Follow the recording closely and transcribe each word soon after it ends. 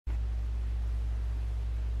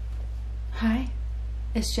Hi,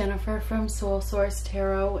 it's Jennifer from Soul Source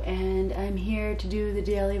Tarot, and I'm here to do the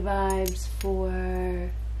daily vibes for,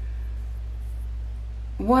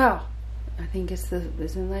 wow, I think it's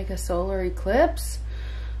isn't like a solar eclipse,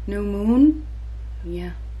 new moon,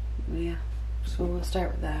 yeah, so we'll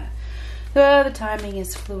start with that. The timing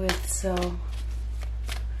is fluid, so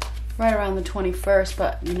right around the 21st,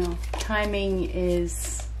 but you know, timing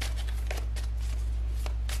is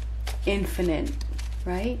infinite,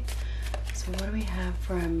 right? So what do we have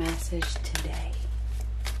for a message today?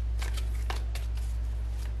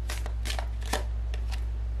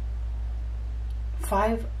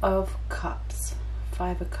 Five of Cups.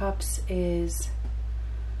 Five of Cups is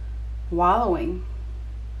wallowing,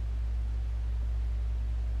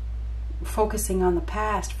 focusing on the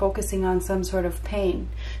past, focusing on some sort of pain.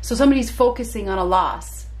 So somebody's focusing on a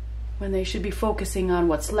loss when they should be focusing on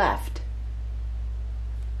what's left.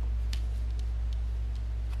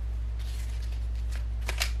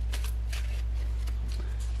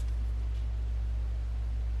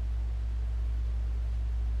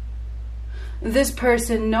 This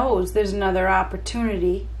person knows there's another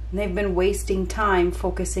opportunity. They've been wasting time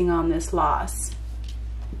focusing on this loss.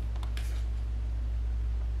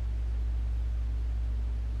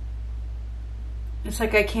 It's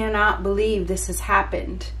like, I cannot believe this has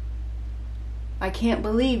happened. I can't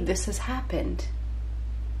believe this has happened.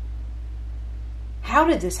 How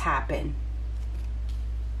did this happen?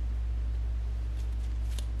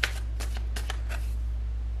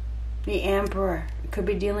 The Emperor. Could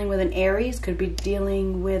be dealing with an Aries, could be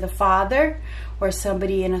dealing with a father or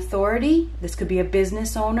somebody in authority. This could be a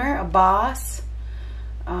business owner, a boss,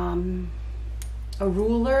 a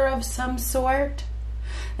ruler of some sort.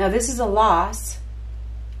 Now this is a loss,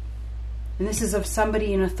 and this is of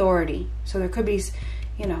somebody in authority. So there could be,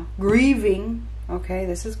 you know, grieving. Okay,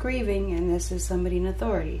 this is grieving, and this is somebody in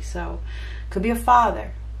authority. So it could be a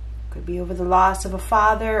father, could be over the loss of a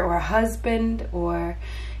father or a husband, or,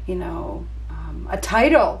 you know, a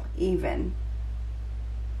title, even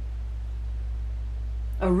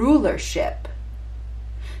a rulership.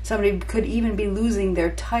 Somebody could even be losing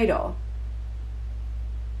their title.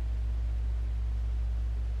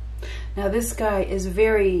 Now this guy is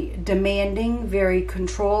very demanding, very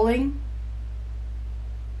controlling,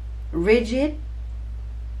 rigid.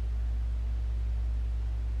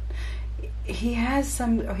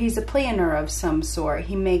 He's a planner of some sort.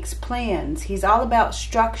 He makes plans. He's all about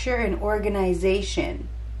structure and organization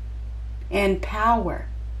and power.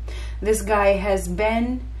 This guy has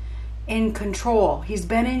been in control. He's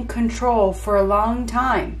been in control for a long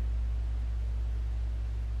time.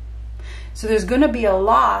 So there's going to be a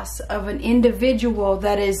loss of an individual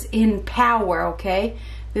that is in power, okay?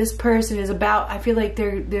 This person is about, I feel like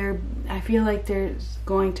there's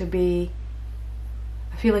going to be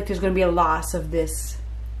a loss of this,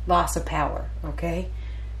 loss of power, okay?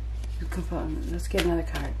 Let's get another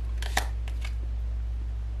card.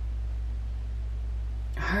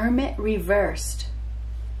 Hermit reversed.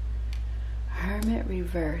 Hermit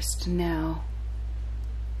reversed. Now,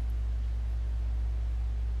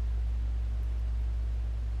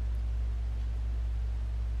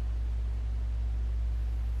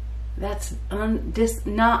 that's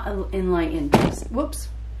not enlightened. Whoops.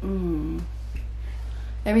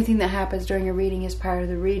 Everything that happens during a reading is part of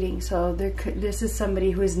the reading. So this is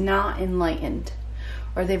somebody who is not enlightened,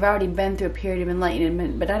 or they've already been through a period of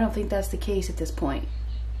enlightenment, but I don't think that's the case at this point.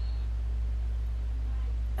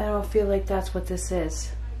 I don't feel like that's what this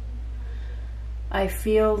is. I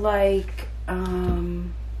feel like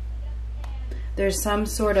there's some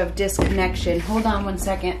sort of disconnection. Hold on one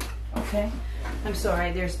second. Okay. I'm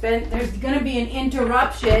sorry. There's going to be an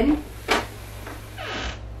interruption.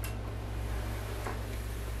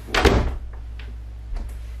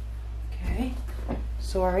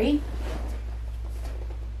 Sorry.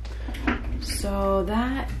 So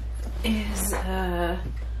that is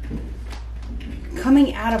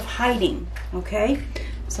coming out of hiding. Okay.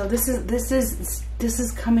 So this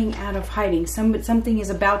is coming out of hiding. Something is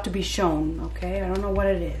about to be shown. Okay. I don't know what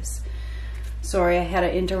it is. Sorry, I had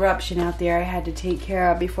an interruption out there I had to take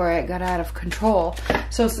care of before I got out of control.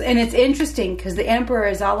 So, and it's interesting because the Emperor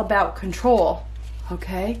is all about control.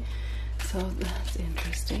 Okay. So that's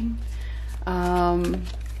interesting.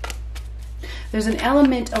 There's an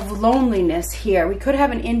element of loneliness here. We could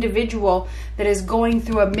have an individual that is going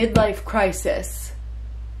through a midlife crisis.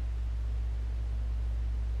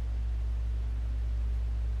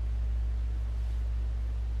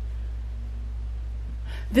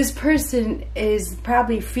 This person is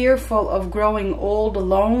probably fearful of growing old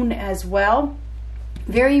alone as well.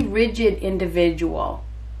 Very rigid individual.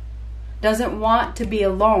 doesn't want to be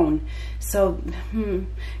alone. So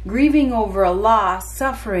grieving over a loss,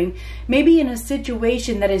 suffering, maybe in a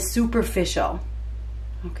situation that is superficial.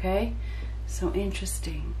 Okay, so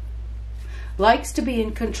interesting. Likes to be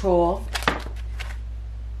in control.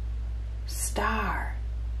 Star.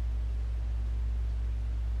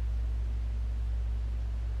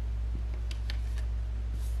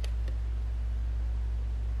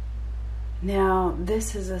 Now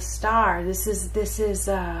this is a star. This is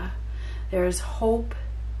there's hope.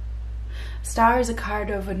 Star is a card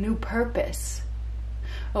of a new purpose,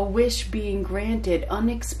 a wish being granted,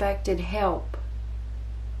 unexpected help.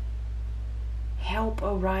 Help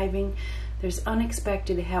arriving. There's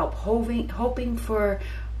unexpected help, hoping for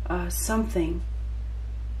something.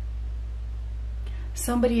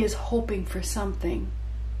 Somebody is hoping for something.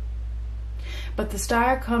 But the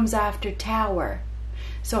star comes after Tower.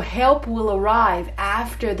 So help will arrive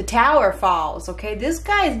after the Tower falls, okay? This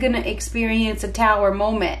guy is going to experience a Tower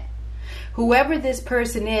moment. Whoever this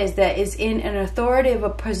person is that is in an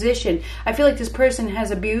authoritative position, I feel like this person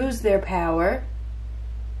has abused their power.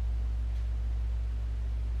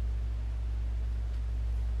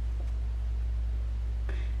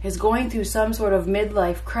 Is going through some sort of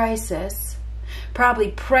midlife crisis.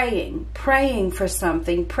 Probably praying for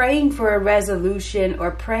something, praying for a resolution,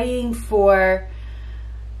 or praying for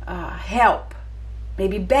help.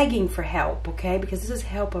 Maybe begging for help, okay? Because this is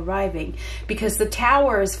help arriving. Because the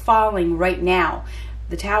Tower is falling right now.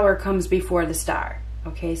 The Tower comes before the star,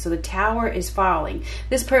 okay? So the Tower is falling.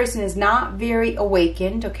 This person is not very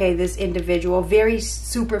awakened, okay? This individual, very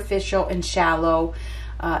superficial and shallow,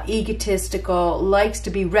 egotistical, likes to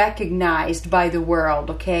be recognized by the world,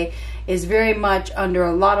 okay? Is very much under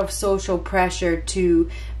a lot of social pressure to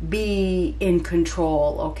be in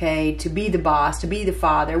control, okay? To be the boss, to be the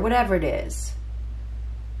father, whatever it is.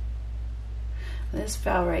 This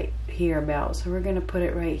fell right here about, so we're going to put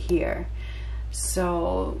it right here.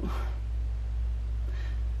 So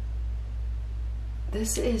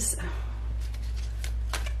this is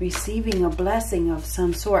receiving a blessing of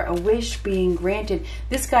some sort, a wish being granted.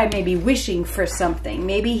 This guy may be wishing for something.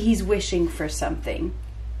 Maybe he's wishing for something.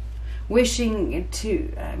 Wishing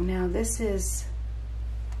to, now this is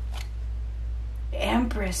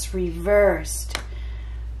Empress reversed.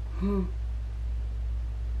 Now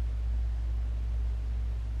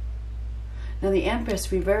the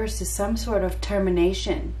Empress reversed is some sort of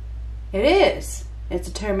termination. It is. It's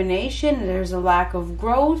a termination. There's a lack of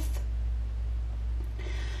growth.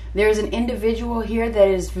 There's an individual here that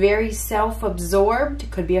is very self-absorbed.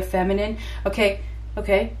 It could be a feminine. Okay.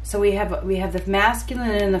 So we have the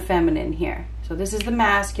masculine and the feminine here. So this is the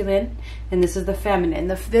masculine and this is the feminine.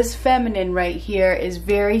 This feminine right here is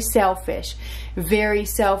very selfish, very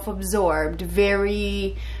self-absorbed,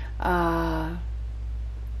 very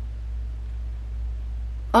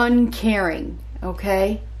uncaring,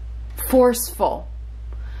 okay? Forceful.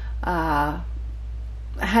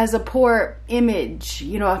 Has a poor image,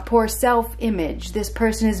 you know, a poor self-image. This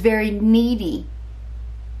person is very needy.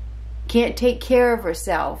 Can't take care of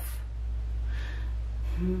herself.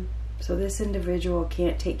 So this individual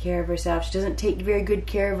can't take care of herself. She doesn't take very good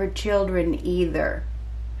care of her children either.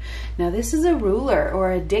 Now this is a ruler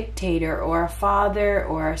or a dictator or a father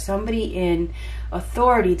or somebody in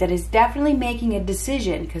authority that is definitely making a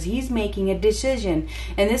decision, because he's making a decision,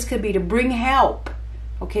 and this could be to bring help.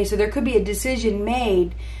 Okay, so there could be a decision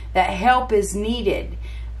made that help is needed.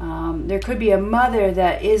 There could be a mother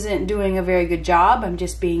that isn't doing a very good job. I'm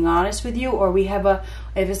just being honest with you. Or we have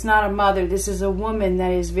if it's not a mother, this is a woman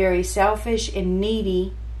that is very selfish and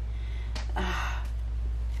needy.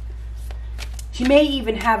 She may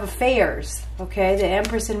even have affairs. Okay, the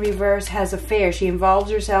Empress in reverse has affairs. She involves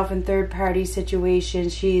herself in third-party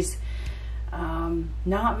situations. She's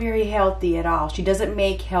not very healthy at all. She doesn't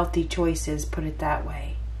make healthy choices, put it that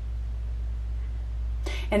way.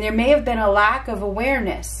 And there may have been a lack of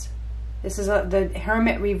awareness. This is the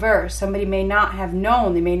Hermit reverse. Somebody may not have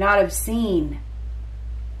known. They may not have seen.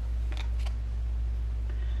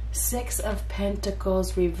 Six of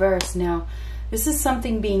Pentacles reverse. Now, this is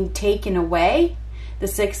something being taken away. The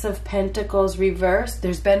Six of Pentacles reverse.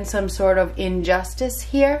 There's been some sort of injustice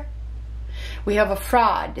here. We have a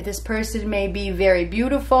fraud. This person may be very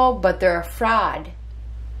beautiful, but they're a fraud.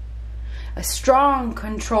 A strong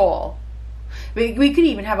control. We could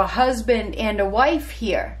even have a husband and a wife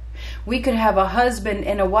here. We could have a husband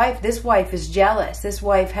and a wife. This wife is jealous. This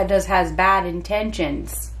wife has bad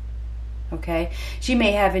intentions. Okay? She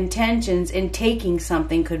may have intentions in taking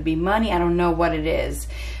something. Could be money. I don't know what it is,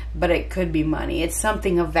 but it could be money. It's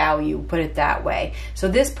something of value, put it that way. So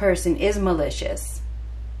this person is malicious.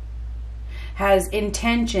 has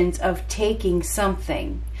intentions of taking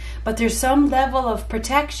something. But there's some level of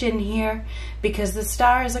protection here because the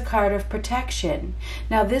Star is a card of protection.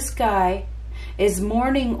 Now this guy is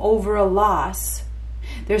mourning over a loss.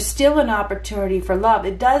 There's still an opportunity for love.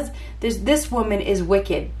 This woman is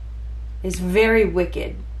wicked, is very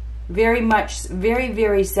wicked, very much, very,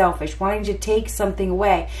 very selfish, wanting to take something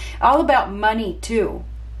away. All about money too.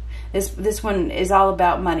 This one is all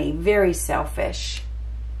about money, very selfish.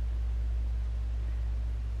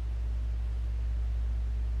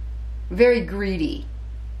 Very greedy.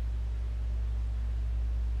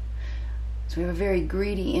 So we have a very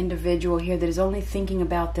greedy individual here that is only thinking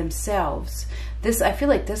about themselves. I feel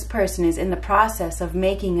like this person is in the process of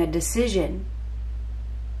making a decision.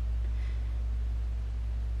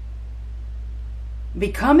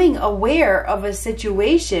 Becoming aware of a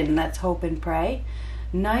situation. Let's hope and pray.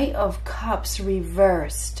 Knight of Cups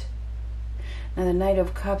reversed. Now the Knight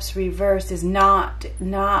of Cups reversed is not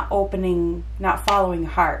following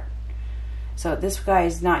heart. So this guy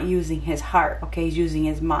is not using his heart, okay? He's using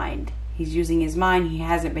his mind. He's using his mind. He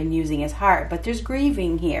hasn't been using his heart. But there's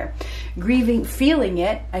grieving here. Grieving, feeling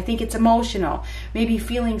it. I think it's emotional. Maybe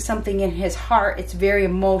feeling something in his heart. It's very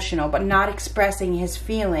emotional, but not expressing his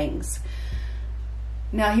feelings.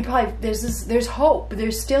 Now he probably, there's hope.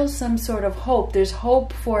 There's still some sort of hope. There's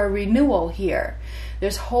hope for a renewal here.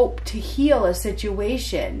 There's hope to heal a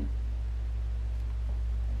situation.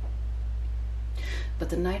 But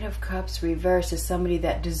the Knight of Cups reverse is somebody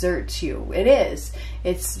that deserts you. It is.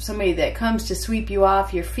 It's somebody that comes to sweep you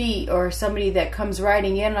off your feet, or somebody that comes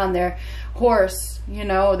riding in on their horse, you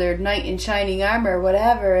know, their knight in shining armor,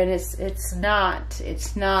 whatever, and it's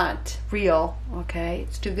not real, okay?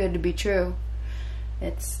 It's too good to be true.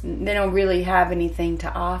 They don't really have anything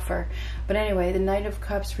to offer. But anyway, the Knight of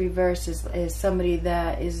Cups reverse is somebody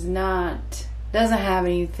that doesn't have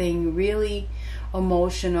anything really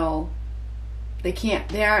emotional.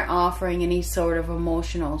 They aren't offering any sort of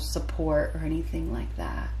emotional support or anything like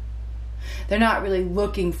that. They're not really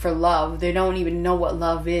looking for love. They don't even know what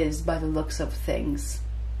love is by the looks of things.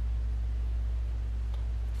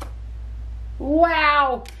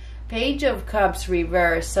 Wow! Page of Cups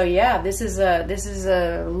reverse. So yeah, this is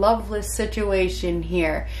a loveless situation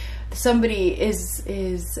here. Somebody is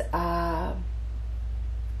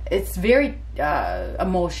it's very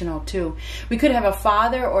emotional too. We could have a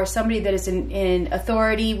father or somebody that is in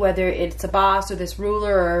authority, whether it's a boss or this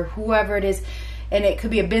ruler or whoever it is, and it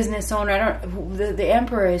could be a business owner. The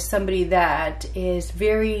Emperor is somebody that is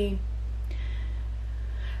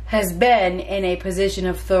has been in a position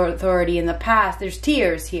of authority in the past. There's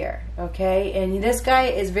tears here, okay? And this guy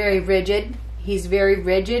is very rigid. He's very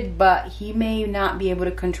rigid, but he may not be able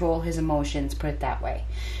to control his emotions, put it that way.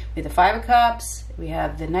 We have the Five of Cups, we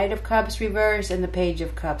have the Knight of Cups reverse, and the Page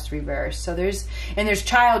of Cups reverse. So there's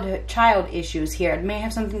child issues here. It may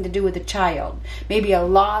have something to do with a child. Maybe a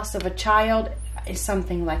loss of a child is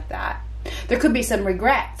something like that. There could be some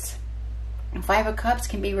regrets. Five of Cups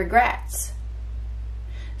can be regrets.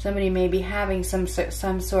 Somebody may be having some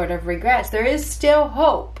sort of regrets. There is still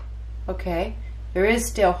hope, okay? There is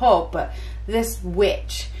still hope, but this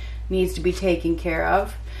witch needs to be taken care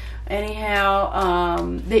of.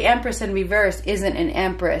 Anyhow, the Empress in reverse isn't an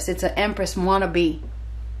Empress. It's an Empress wannabe.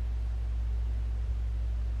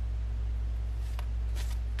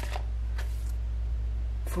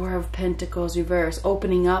 Four of Pentacles reverse,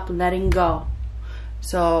 opening up, letting go.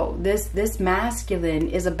 So this masculine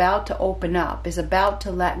is about to open up, is about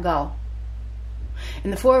to let go.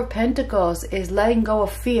 And the Four of Pentacles is letting go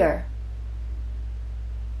of fear.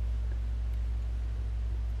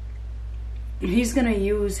 He's going to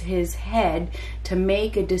use his head to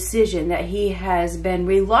make a decision that he has been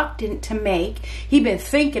reluctant to make. He's been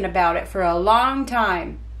thinking about it for a long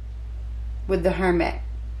time with the Hermit.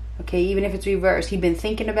 Okay, even if it's reversed, he's been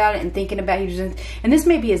thinking about it and thinking about it. And this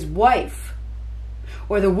may be his wife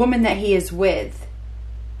or the woman that he is with.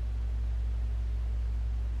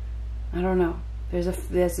 I don't know.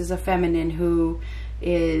 This is a feminine who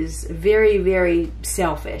is very, very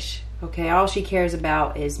selfish. Okay, all she cares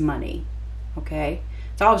about is money. Okay,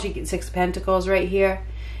 it's all she gets. Six of Pentacles right here.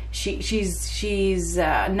 She's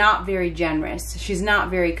not very generous. She's not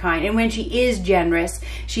very kind. And when she is generous,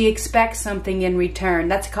 she expects something in return.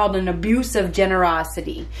 That's called an abuse of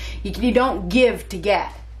generosity. You don't give to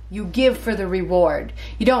get. You give for the reward.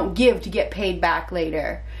 You don't give to get paid back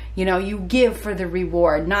later. You know, you give for the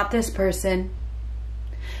reward. Not this person.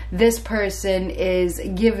 This person is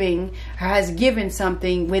giving, or has given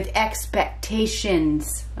something with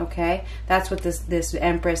expectations. Okay, that's what this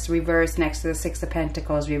Empress reversed next to the Six of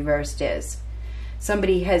Pentacles reversed is.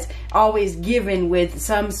 Somebody has always given with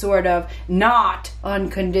some sort of not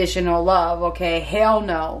unconditional love. Okay, hell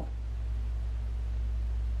no.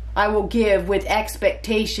 I will give with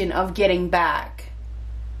expectation of getting back.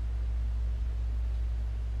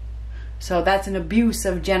 So that's an abuse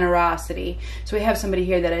of generosity. So we have somebody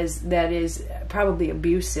here that is probably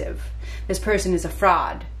abusive. This person is a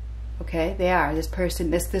fraud. Okay, they are. This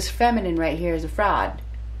person, this feminine right here is a fraud.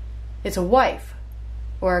 It's a wife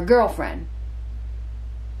or a girlfriend.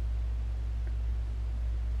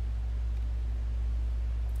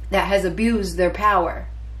 That has abused their power.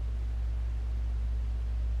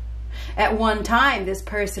 At one time, this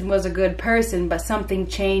person was a good person, but something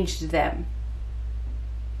changed them.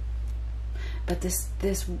 But this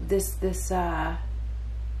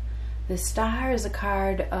star is a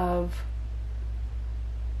card of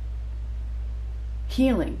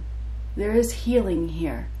healing. There is healing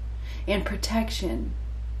here and protection.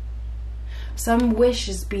 Some wish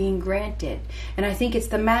is being granted, and I think it's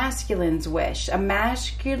the masculine's wish. A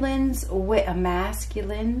masculine's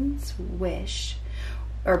wish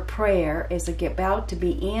or prayer is about to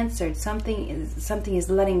be answered. Something is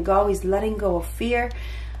letting go. He's letting go of fear.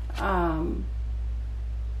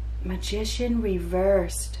 Magician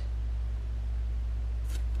reversed.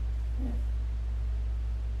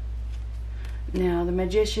 Now, the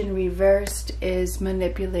magician reversed is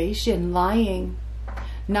manipulation, lying,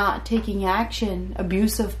 not taking action,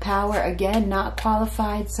 abuse of power, again, not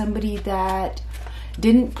qualified, somebody that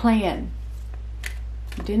didn't plan.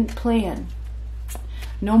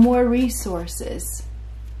 No more resources.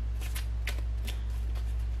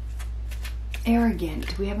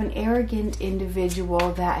 Arrogant. We have an arrogant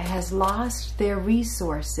individual that has lost their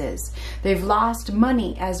resources. They've lost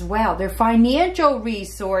money as well. Their financial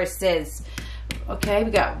resources. Okay,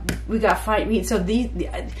 we got so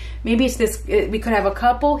maybe it's this. We could have a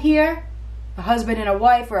couple here, a husband and a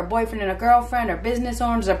wife, or a boyfriend and a girlfriend, or business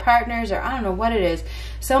owners, or partners, or I don't know what it is.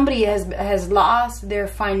 Somebody has lost their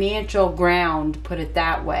financial ground. Put it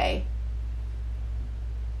that way.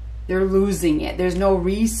 They're losing it. There's no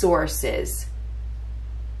resources.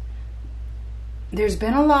 There's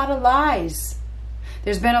been a lot of lies.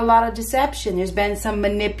 There's been a lot of deception. There's been some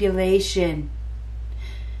manipulation.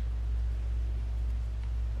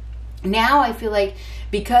 Now I feel like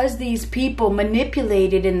because these people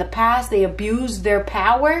manipulated in the past, they abused their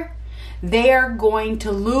power, they are going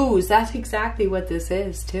to lose. That's exactly what this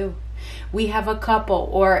is too. We have a couple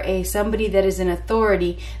or somebody that is in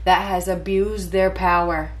authority that has abused their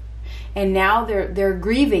power. And now they're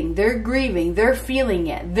grieving. They're feeling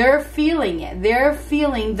it. They're feeling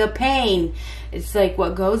the pain. It's like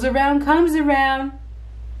what goes around comes around.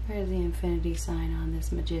 Where's the infinity sign on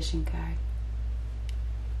this magician card?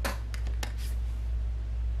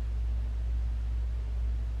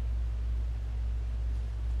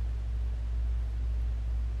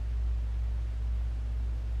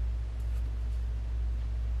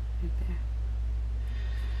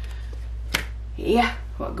 Yeah,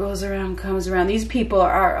 what goes around comes around. These people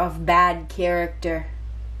are of bad character.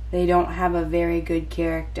 They don't have a very good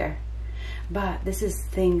character. But this is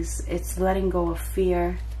things, it's letting go of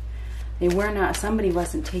fear. Somebody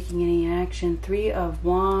wasn't taking any action. 3 of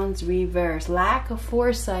Wands reverse. Lack of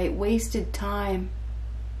foresight, wasted time.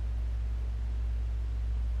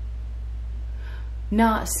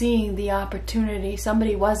 Not seeing the opportunity.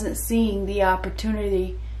 Somebody wasn't seeing the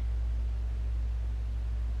opportunity.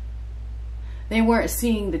 They weren't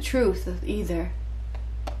seeing the truth either.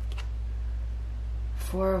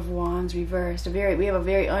 4 of Wands reversed. We have a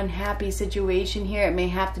very unhappy situation here. It may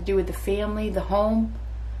have to do with the family, the home.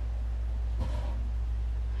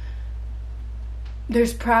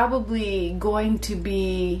 There's probably going to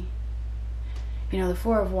be, the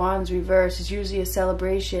 4 of Wands reversed is usually a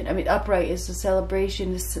celebration. I mean, upright is a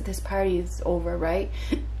celebration. This party is over, right?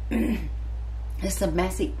 It's a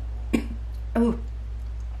messy. Ooh.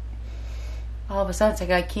 All of a sudden, it's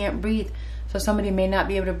like I can't breathe. So somebody may not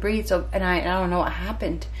be able to breathe. So, and I don't know what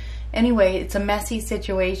happened. Anyway, it's a messy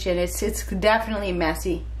situation. It's definitely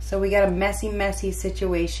messy. So we got a messy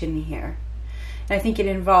situation here. And I think it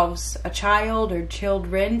involves a child or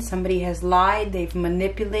children. Somebody has lied. They've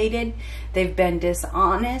manipulated. They've been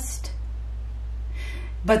dishonest.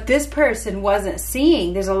 But this person wasn't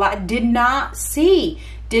seeing. There's a lot. Did not see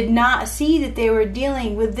that they were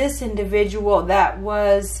dealing with this individual that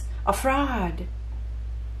was a fraud.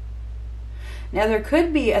 Now there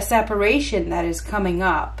could be a separation that is coming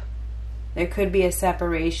up. There could be a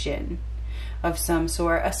separation of some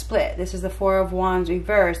sort, a split. This is the 4 of Wands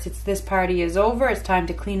reversed. It's this party is over. It's time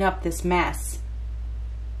to clean up this mess.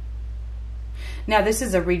 Now, this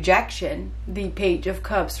is a rejection. The Page of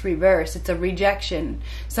Cups reverse. It's a rejection.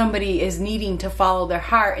 Somebody is needing to follow their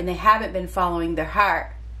heart, and they haven't been following their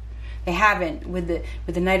heart. They haven't. With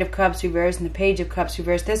the Knight of Cups reverse and the Page of Cups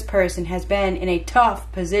reverse, this person has been in a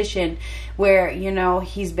tough position where, you know,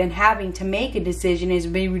 he's been having to make a decision. He's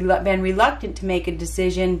been reluctant to make a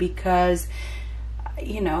decision because,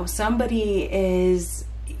 you know, somebody is,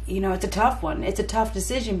 you know, it's a tough one. It's a tough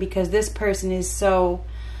decision because this person is so,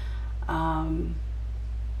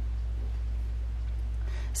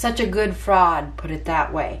 such a good fraud, put it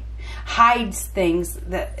that way. Hides things.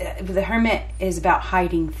 The Hermit is about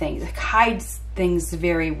hiding things. Hides things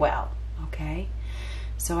very well. Okay,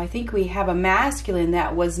 so I think we have a masculine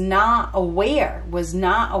that was not aware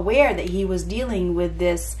that he was dealing with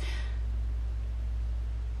this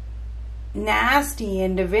nasty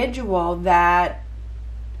individual that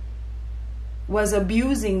was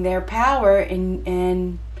abusing their power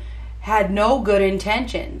and had no good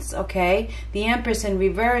intentions. Okay, the Empress in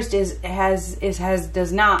reverse does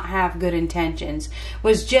not have good intentions.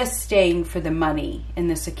 Was just staying for the money and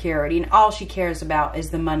the security, and all she cares about is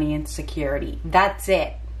the money and security. That's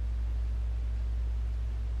it.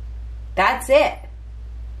 That's it.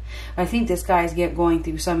 I think this guy is going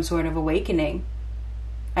through some sort of awakening.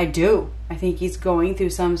 I do. I think he's going through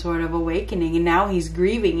some sort of awakening, and now he's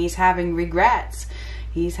grieving. He's having regrets.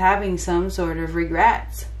 He's having some sort of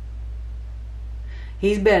regrets.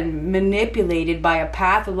 He's been manipulated by a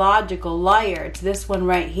pathological liar. It's this one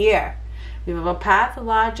right here. We have a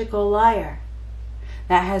pathological liar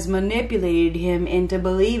that has manipulated him into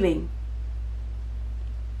believing.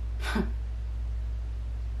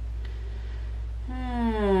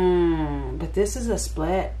 But this is a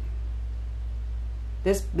split.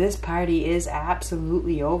 This party is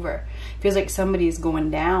absolutely over. Feels like somebody is going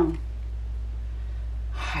down.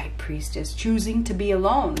 High Priestess choosing to be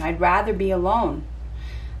alone. I'd rather be alone.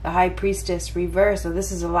 The High Priestess reverse. So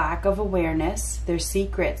this is a lack of awareness. There's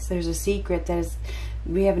secrets. There's a secret that is,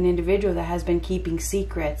 we have an individual that has been keeping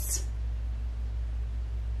secrets.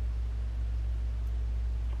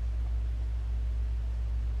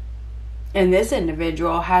 And this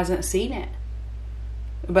individual hasn't seen it.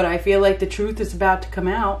 But I feel like the truth is about to come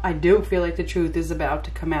out. I do feel like the truth is about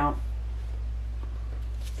to come out.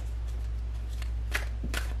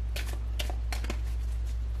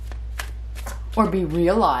 Or be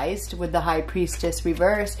realized with the High Priestess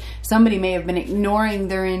reverse. Somebody may have been ignoring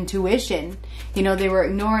their intuition. You know, they were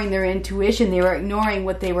ignoring their intuition. They were ignoring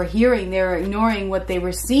what they were hearing. They were ignoring what they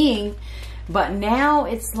were seeing. But now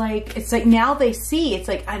it's like now they see. It's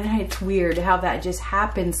like, I know, it's weird how that just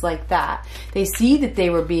happens like that. They see that they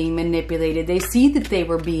were being manipulated. They see that they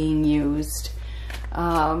were being used.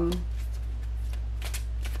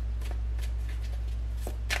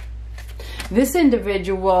 This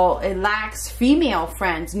individual, it lacks female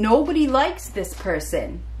friends. Nobody likes this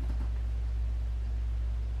person.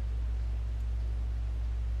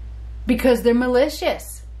 Because they're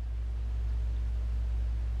malicious.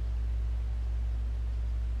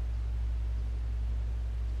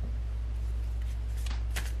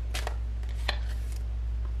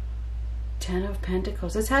 Ten of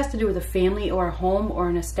Pentacles. This has to do with a family or a home or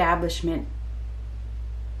an establishment.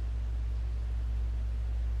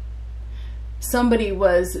 Somebody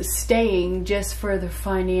was staying just for the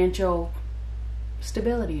financial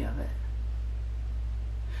stability of it.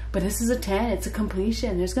 But this is a 10. It's a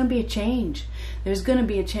completion. There's going to be a change. There's going to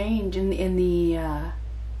be a change in the I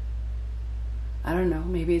don't know,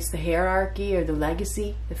 maybe it's the hierarchy or the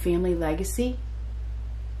legacy, the family legacy.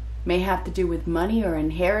 May have to do with money or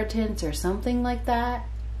inheritance or something like that.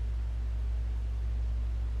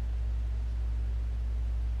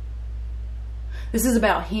 This is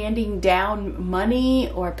about handing down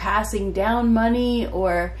money or passing down money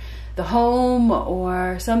or the home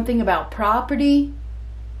or something about property.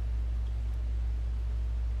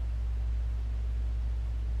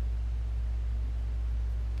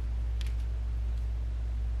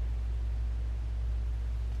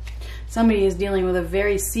 Somebody is dealing with a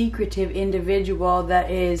very secretive individual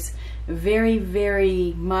that is very,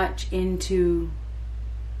 very much into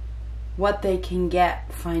what they can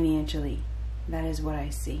get financially. That is what I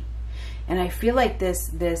see. And I feel like there's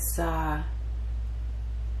going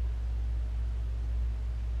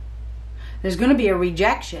to be a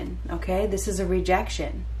rejection, okay? This is a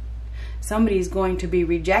rejection. Somebody's going to be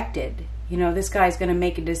rejected. You know, this guy's going to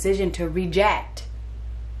make a decision to reject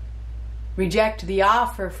the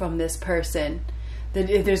offer from this person.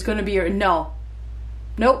 That there's going to be a no.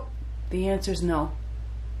 Nope. The answer is no.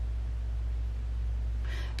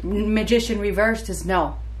 Magician reversed is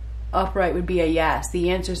no. Upright would be a yes. The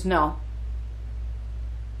answer is no.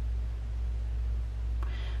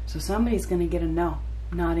 So somebody's going to get a no,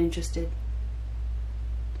 not interested.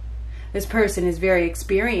 This person is very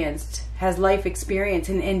experienced, has life experience,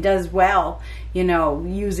 and does well, you know,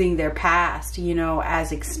 using their past, you know,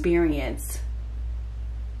 as experience.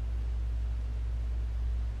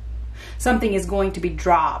 Something is going to be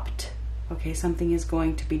dropped. Okay, something is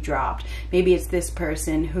going to be dropped. Maybe it's this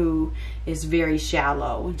person who is very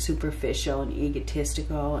shallow and superficial and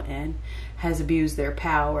egotistical and has abused their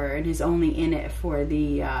power and is only in it for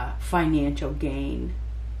the financial gain.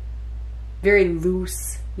 Very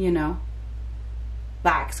loose, you know,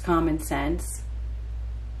 lacks common sense,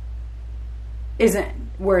 isn't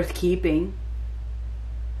worth keeping.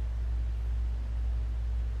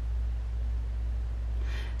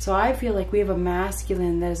 So I feel like we have a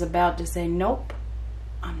masculine that is about to say, nope,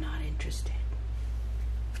 I'm not interested.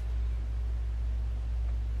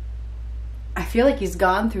 I feel like he's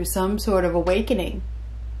gone through some sort of awakening.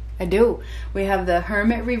 I do. We have the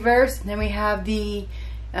Hermit reversed, and then we have the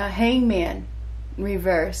Hangman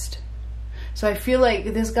reversed. So I feel like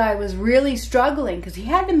this guy was really struggling because he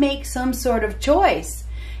had to make some sort of choice.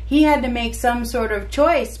 He had to make some sort of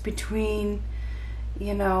choice between,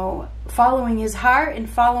 you know, following his heart and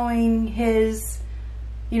following his,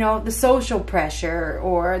 you know, the social pressure,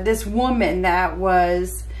 or this woman that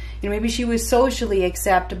was, you know, maybe she was socially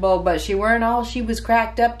acceptable, but she weren't all she was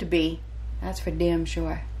cracked up to be. That's for damn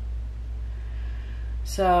sure.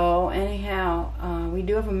 So anyhow, we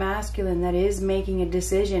do have a masculine that is making a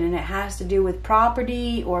decision, and it has to do with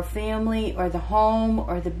property or family or the home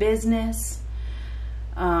or the business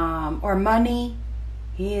or money.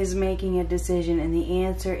 He is making a decision, and the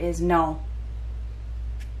answer is no.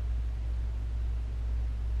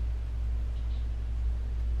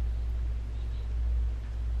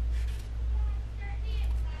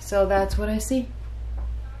 So that's what I see.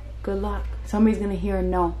 Good luck. Somebody's going to hear a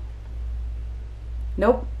no.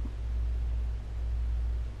 Nope.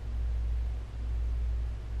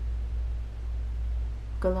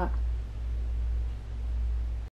 Good luck.